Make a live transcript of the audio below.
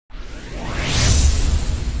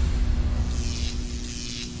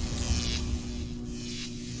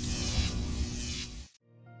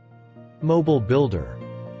Mobile builder.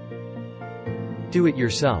 Do it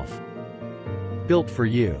yourself. Built for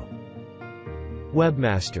you.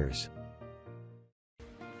 Webmasters.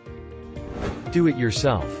 Do it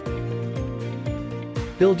yourself.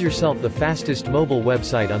 Build yourself the fastest mobile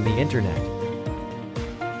website on the internet.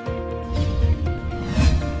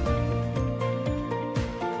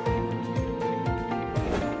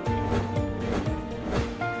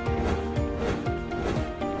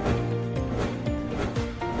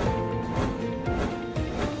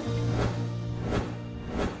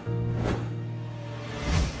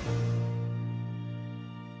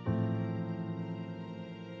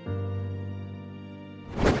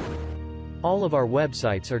 All of our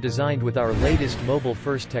websites are designed with our latest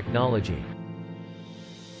mobile-first technology.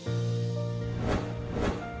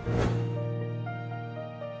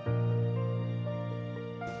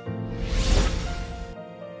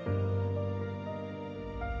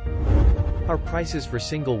 Our prices for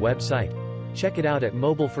single website. Check it out at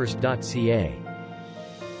mobilefirst.ca.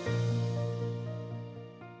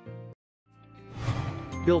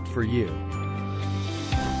 Built for you.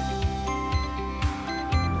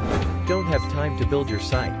 Don't have time to build your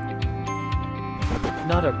site?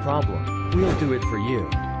 Not a problem. We'll do it for you.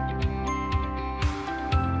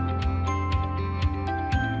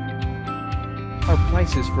 Our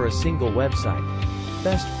prices for a single website.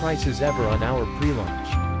 Best prices ever on our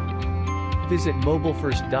pre-launch. Visit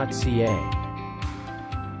mobilefirst.ca.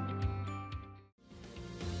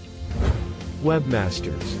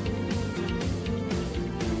 Webmasters.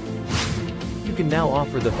 You can now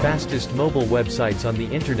offer the fastest mobile websites on the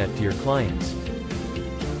internet to your clients.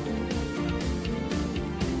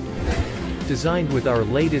 Designed with our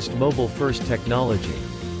latest mobile-first technology.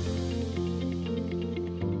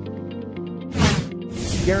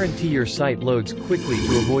 Guarantee your site loads quickly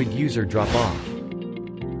to avoid user drop-off.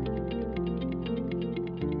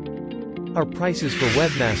 Our prices for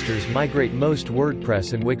Webmasters migrate most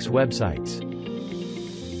WordPress and Wix websites.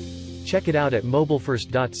 Check it out at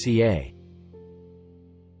mobilefirst.ca.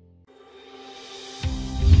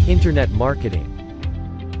 Internet marketing.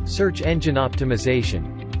 Search engine optimization.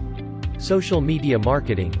 Social media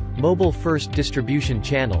marketing, mobile-first distribution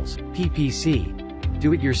channels, PPC.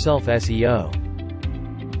 Do-it-yourself SEO.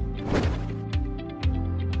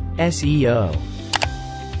 SEO.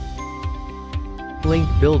 Link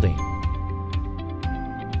building.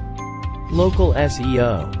 Local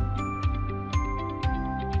SEO.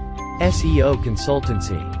 SEO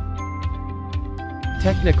consultancy.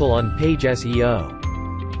 Technical on-page SEO.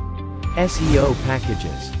 SEO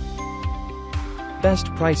packages.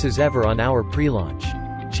 Best prices ever on our pre-launch.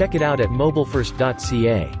 Check it out at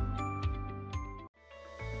mobilefirst.ca.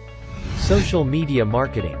 Social media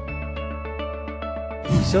marketing.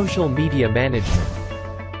 Social media management.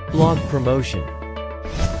 Blog promotion.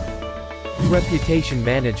 Reputation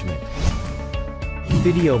management.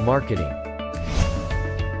 Video marketing.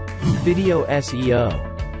 Video SEO.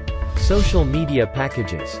 Social media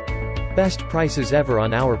packages. Best prices ever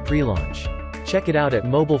on our pre-launch. Check it out at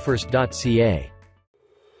mobilefirst.ca.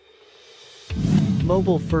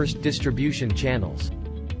 Mobile-first distribution channels.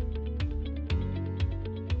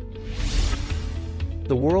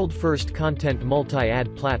 The world-first content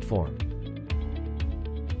multi-ad platform.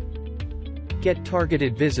 Get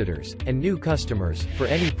targeted visitors and new customers for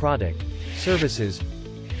any product, services,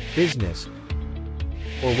 business,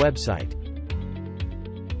 or website.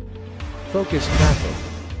 Focused traffic.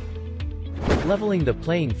 Leveling the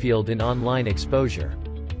playing field in online exposure.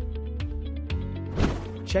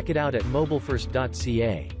 Check it out at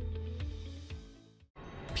mobilefirst.ca.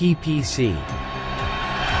 PPC.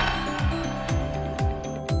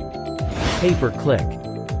 Pay-per-click.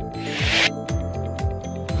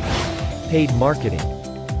 Paid marketing.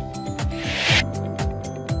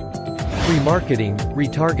 Remarketing,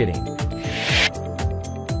 retargeting.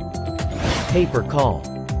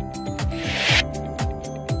 Pay-per-call.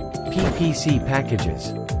 PPC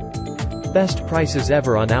packages. Best prices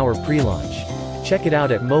ever on our pre-launch. Check it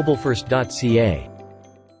out at mobilefirst.ca.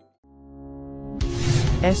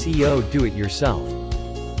 SEO Do It Yourself.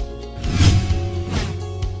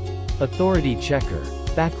 Authority Checker.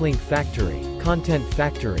 Backlink Factory. Content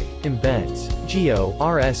Factory. Embeds. Geo,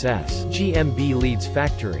 RSS. GMB Leads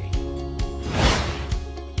Factory.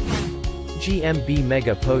 GMB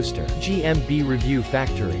Mega Poster, GMB Review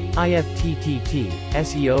Factory, IFTTT,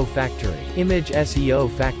 SEO Factory, Image SEO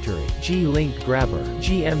Factory, G-Link Grabber,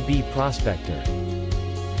 GMB Prospector,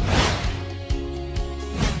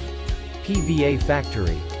 PVA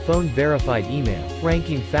Factory, Phone Verified Email,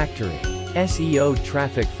 Ranking Factory, SEO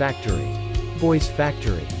Traffic Factory, Voice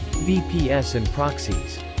Factory, VPS and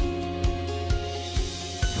Proxies.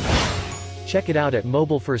 Check it out at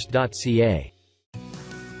MOBILFE.ca.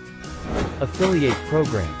 Affiliate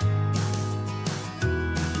Program.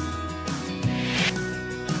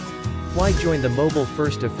 Why join the Mobile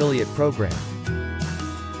First Affiliate Program?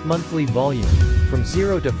 Monthly volume. From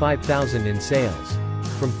 0 to 5,000 in sales.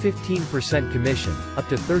 From 15% commission, up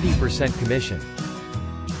to 30% commission.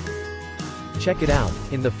 Check it out,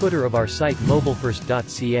 in the footer of our site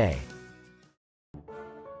MOBILFirst.ca.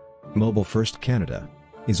 Mobile First Canada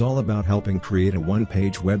is all about helping create a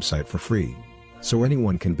one-page website for free, so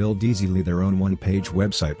anyone can build easily their own one-page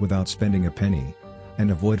website without spending a penny,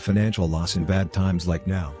 and avoid financial loss in bad times like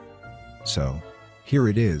now. So, here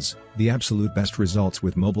it is, the absolute best results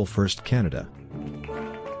with Mobile First Canada.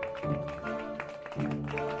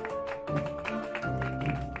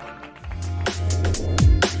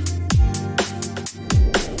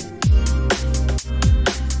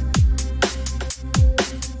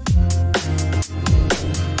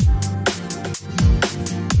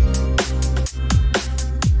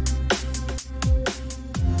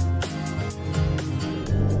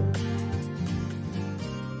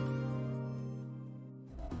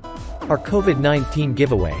 Our COVID-19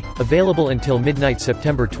 giveaway, available until midnight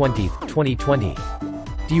September 20, 2020.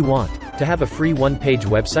 Do you want to have a free one-page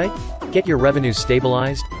website? Get your revenues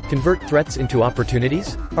stabilized? Convert threats into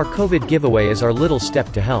opportunities? Our COVID giveaway is our little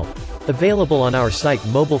step to help. Available on our site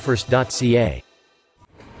MOBILFirst.ca.